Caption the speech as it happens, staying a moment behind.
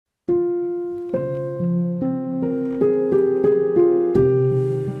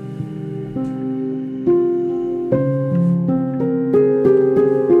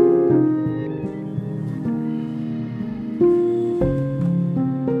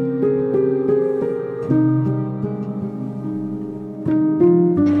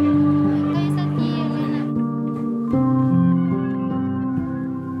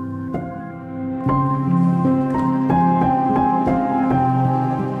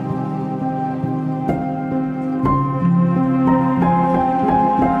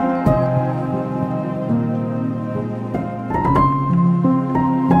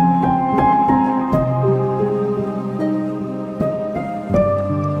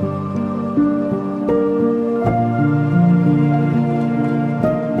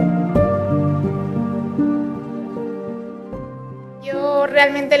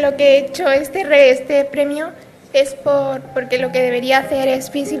realmente lo que he hecho este premio es porque lo que debería hacer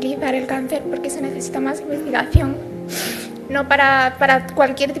es visibilizar el cáncer, porque se necesita más investigación, no para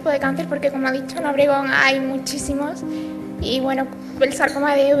cualquier tipo de cáncer, porque como ha dicho en Obregón hay muchísimos, y bueno, el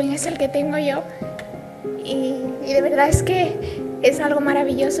sarcoma de Ewing es el que tengo yo, y de verdad es que es algo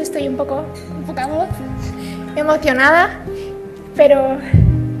maravilloso. Estoy un poco emocionada, pero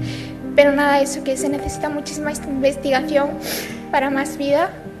nada, eso, que se necesita muchísima investigación para más vida,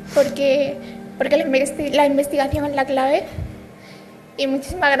 porque la investigación es la clave. Y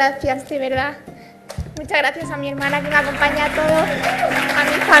muchísimas gracias, de verdad. Muchas gracias a mi hermana que me acompaña a todo, a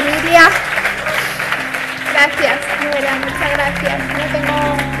mi familia. Gracias, de verdad, muchas gracias. No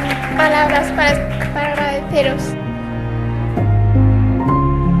tengo palabras para agradeceros.